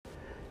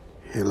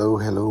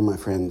Hello, my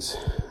friends.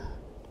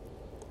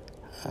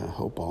 I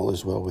hope all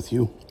is well with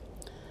you.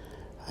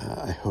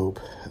 I hope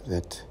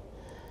that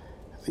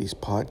these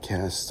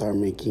podcasts are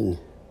making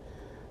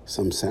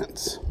some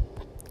sense,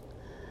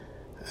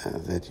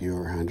 that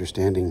you're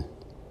understanding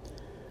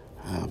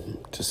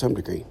to some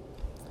degree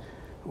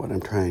what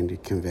I'm trying to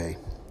convey.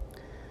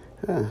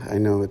 I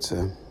know it's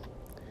a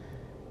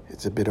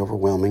bit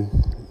overwhelming.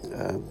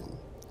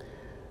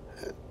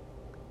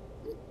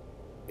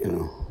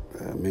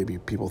 Maybe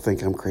people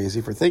think I'm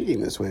crazy for thinking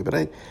this way, but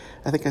I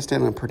think I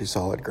stand on pretty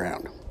solid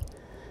ground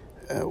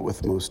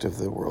with most of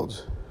the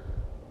world's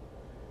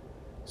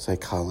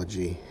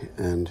psychology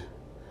and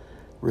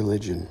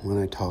religion when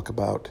I talk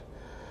about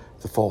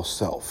the false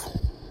self,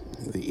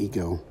 the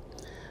ego,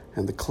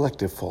 and the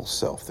collective false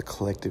self, the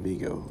collective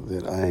ego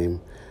that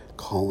I'm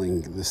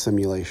calling the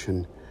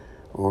simulation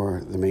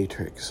or the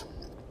matrix.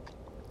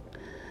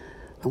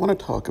 I want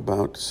to talk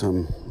about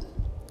some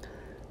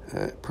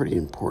pretty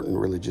important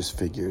religious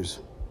figures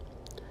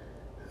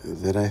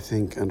that I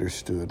think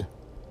understood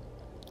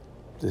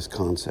this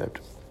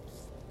concept.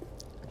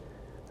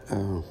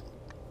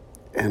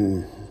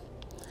 And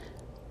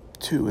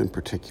two in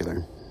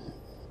particular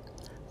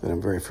that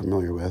I'm very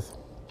familiar with,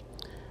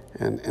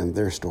 and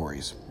their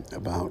stories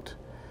about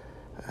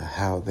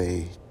how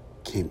they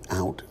came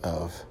out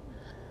of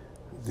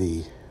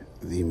the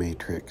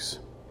matrix.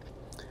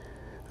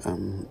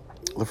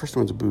 The first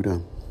one's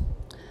Buddha.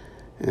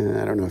 And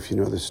I don't know if you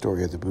know the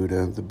story of the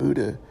Buddha. The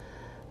Buddha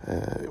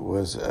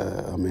was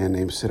a man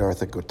named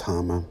Siddhartha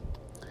Gautama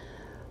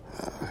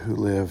who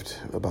lived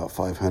about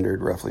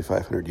roughly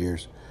 500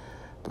 years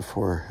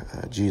before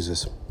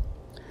Jesus.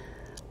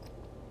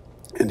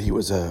 And he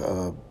was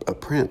a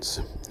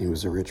prince. He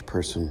was a rich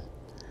person,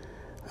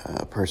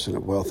 a person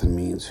of wealth and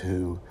means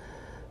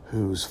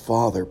whose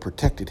father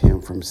protected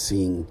him from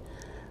seeing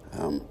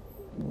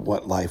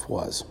what life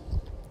was.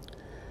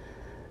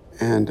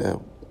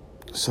 And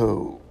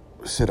so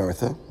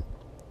Siddhartha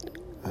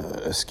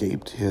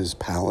escaped his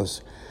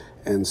palace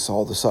and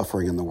saw the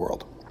suffering in the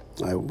world.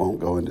 I won't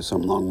go into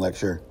some long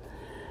lecture.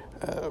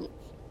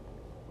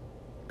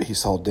 He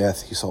saw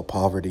death, he saw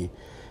poverty,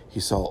 he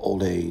saw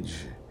old age,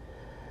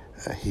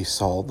 he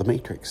saw the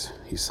matrix,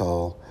 he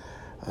saw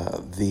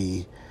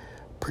the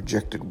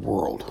projected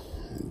world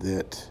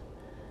that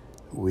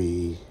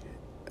we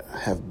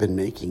have been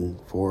making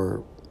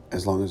for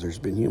as long as there's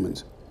been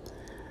humans.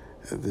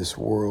 This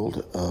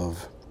world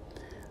of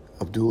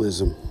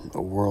dualism,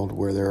 a world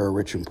where there are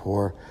rich and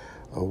poor,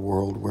 a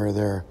world where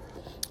there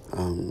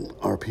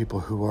are people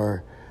who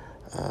are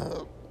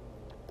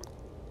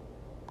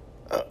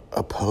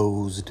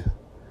opposed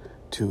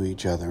to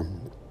each other.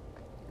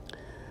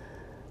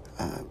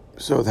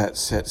 So that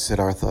set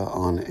Siddhartha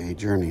on a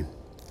journey.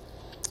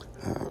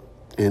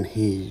 And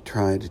he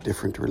tried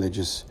different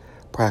religious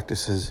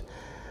practices.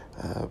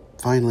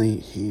 Finally,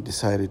 he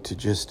decided to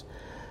just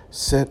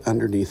sit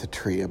underneath a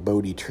tree, a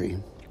Bodhi tree,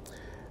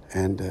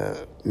 and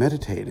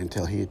meditate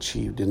until he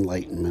achieved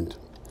enlightenment.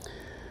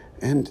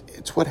 And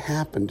it's what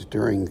happened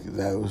during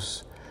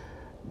those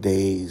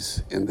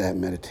days in that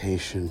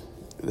meditation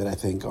that I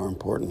think are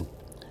important.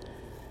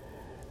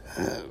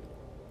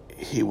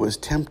 He was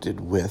tempted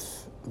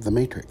with the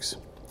matrix.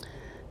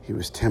 He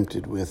was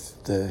tempted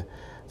with the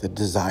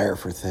desire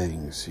for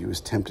things. He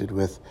was tempted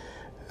with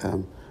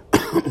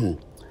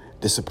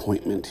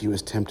disappointment. He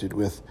was tempted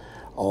with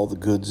all the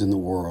goods in the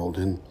world.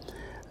 And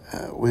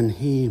when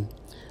he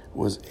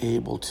was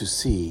able to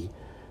see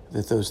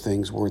that those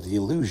things were the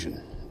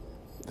illusion,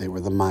 they were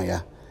the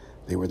Maya,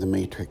 they were the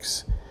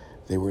matrix,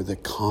 they were the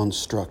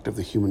construct of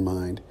the human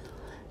mind,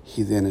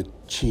 he then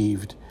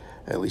achieved,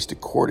 at least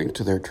according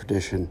to their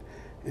tradition,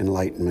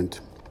 enlightenment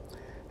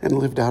and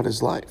lived out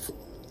his life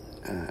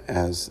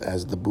as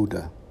the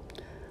Buddha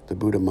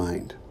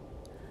mind.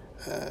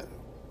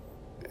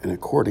 And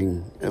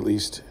according, at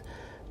least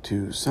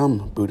to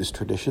some Buddhist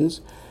traditions,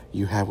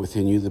 you have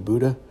within you the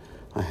Buddha,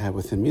 I have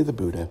within me the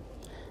Buddha.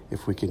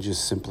 If we can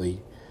just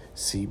simply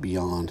see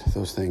beyond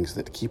those things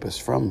that keep us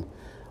from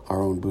our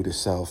own Buddha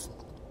self.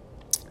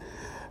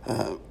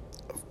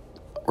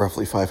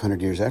 Roughly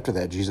 500 years after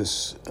that,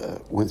 Jesus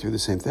went through the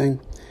same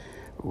thing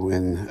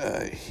when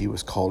he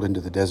was called into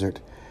the desert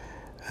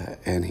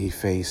and he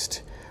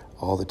faced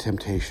all the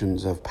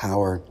temptations of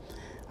power,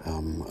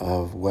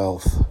 of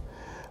wealth,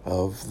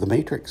 of the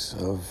matrix,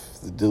 of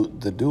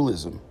the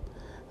dualism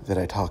that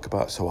I talk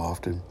about so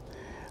often.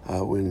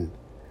 When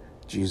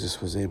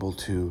Jesus was able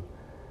to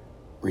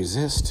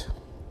resist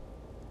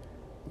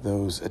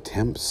those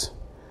attempts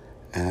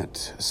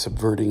at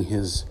subverting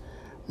his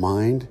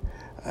mind,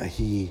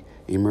 he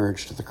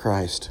emerged the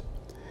Christ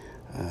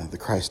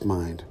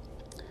mind,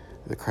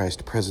 the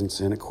Christ presence,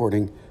 and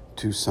according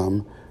to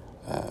some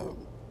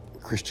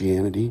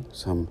Christianity,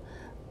 some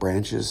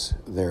branches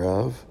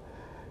thereof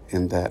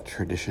in that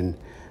tradition,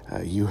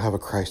 you have a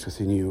Christ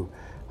within you,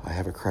 I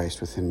have a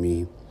Christ within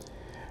me.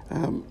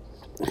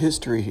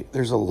 History,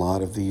 there's a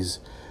lot of these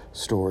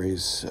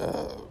stories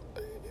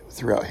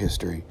throughout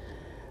history.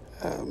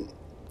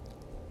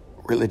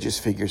 Religious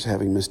figures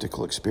having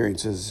mystical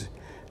experiences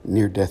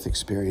near-death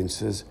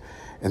experiences,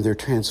 and they're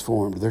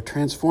transformed. They're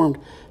transformed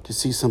to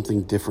see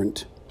something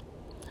different,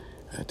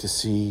 to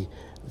see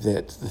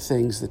that the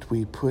things that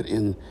we put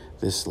in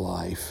this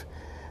life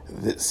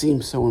that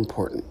seem so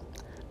important,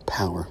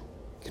 power,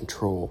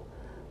 control,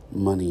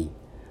 money,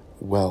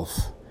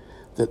 wealth,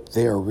 that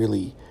they are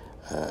really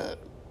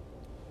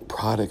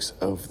products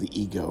of the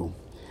ego.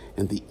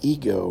 And the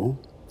ego,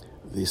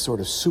 the sort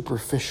of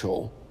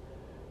superficial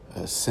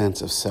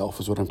sense of self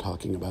is what I'm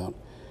talking about,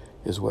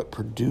 is what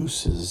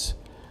produces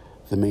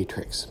the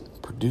matrix,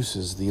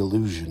 produces the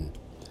illusion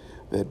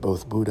that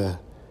both Buddha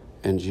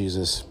and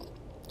Jesus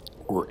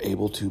were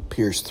able to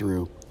pierce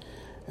through,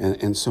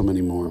 and so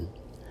many more.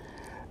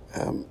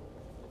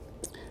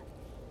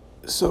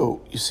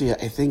 So, you see,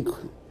 I think,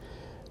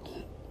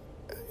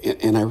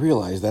 and I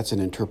realize that's an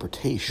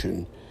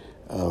interpretation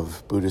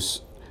of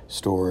Buddhist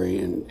story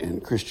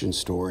and Christian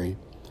story.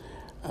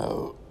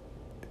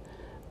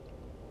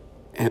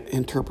 And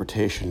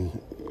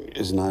interpretation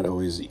is not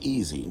always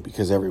easy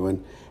because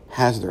everyone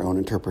has their own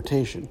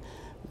interpretation.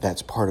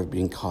 That's part of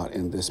being caught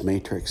in this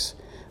matrix,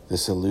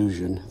 this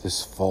illusion,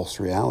 this false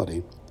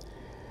reality.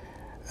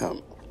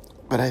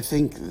 But I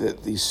think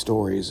that these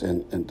stories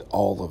and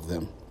all of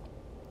them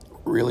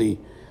really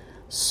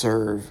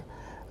serve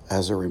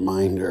as a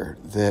reminder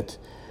that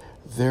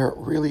there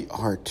really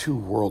are two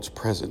worlds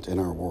present in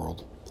our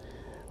world.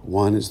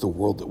 One is the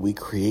world that we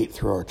create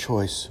through our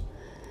choice,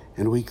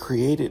 and we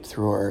create it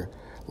through our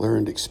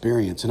learned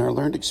experience. And our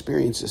learned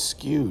experience is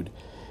skewed.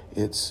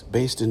 It's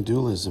based in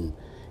dualism.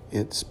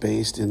 It's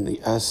based in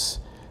the us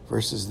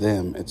versus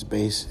them. It's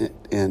based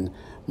in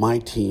my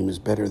team is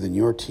better than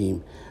your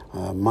team.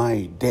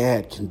 My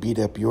dad can beat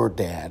up your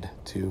dad,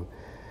 to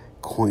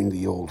coin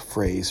the old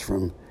phrase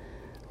from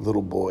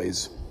little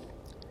boys.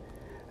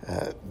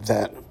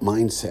 That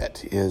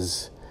mindset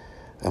is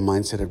a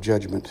mindset of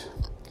judgment.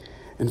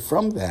 And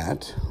from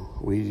that,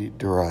 we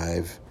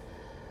derive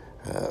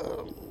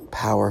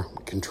power,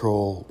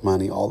 control,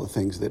 money, all the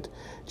things that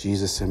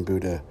Jesus and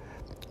Buddha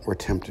were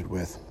tempted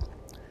with.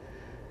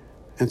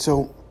 And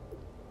so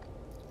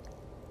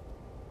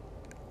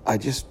I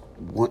just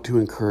want to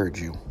encourage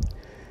you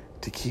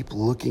to keep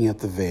looking at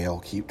the veil,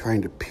 keep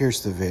trying to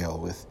pierce the veil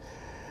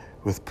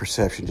with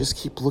perception. Just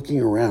keep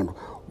looking around.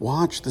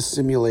 Watch the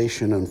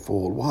simulation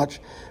unfold. Watch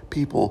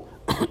people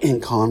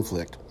in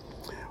conflict.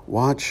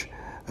 Watch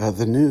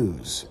the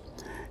news.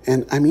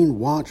 And I mean,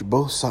 watch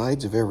both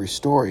sides of every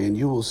story, and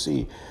you will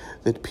see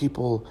that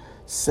people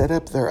set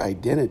up their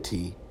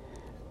identity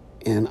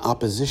in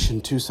opposition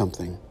to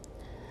something.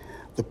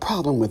 The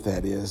problem with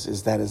that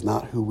is that is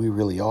not who we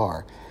really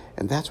are.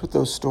 And that's what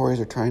those stories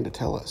are trying to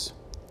tell us.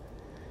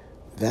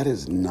 That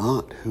is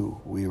not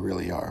who we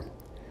really are.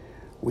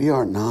 We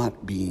are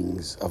not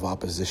beings of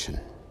opposition.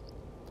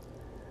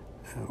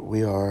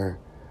 We are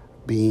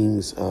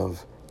beings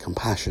of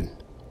compassion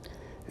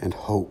and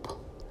hope.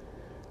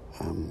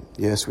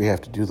 Yes, we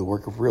have to do the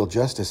work of real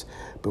justice,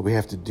 but we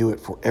have to do it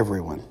for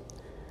everyone,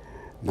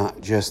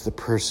 not just the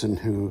person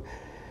who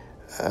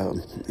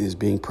is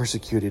being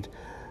persecuted,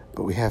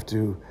 but we have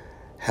to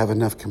have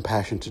enough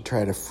compassion to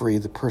try to free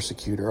the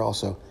persecutor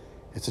also.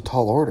 It's a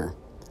tall order.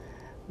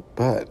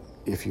 But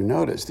if you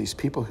notice, these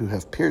people who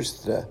have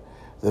pierced the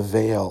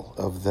veil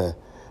of the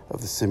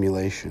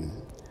simulation,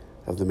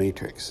 of the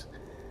matrix,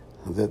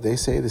 that they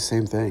say the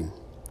same thing.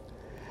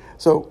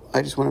 So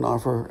I just wanted to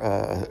offer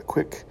a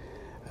quick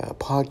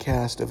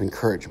podcast of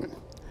encouragement.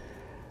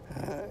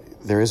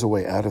 There is a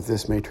way out of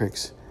this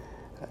matrix.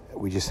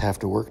 We just have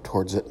to work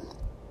towards it.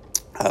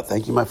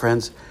 Thank you, my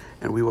friends,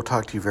 and we will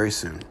talk to you very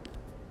soon.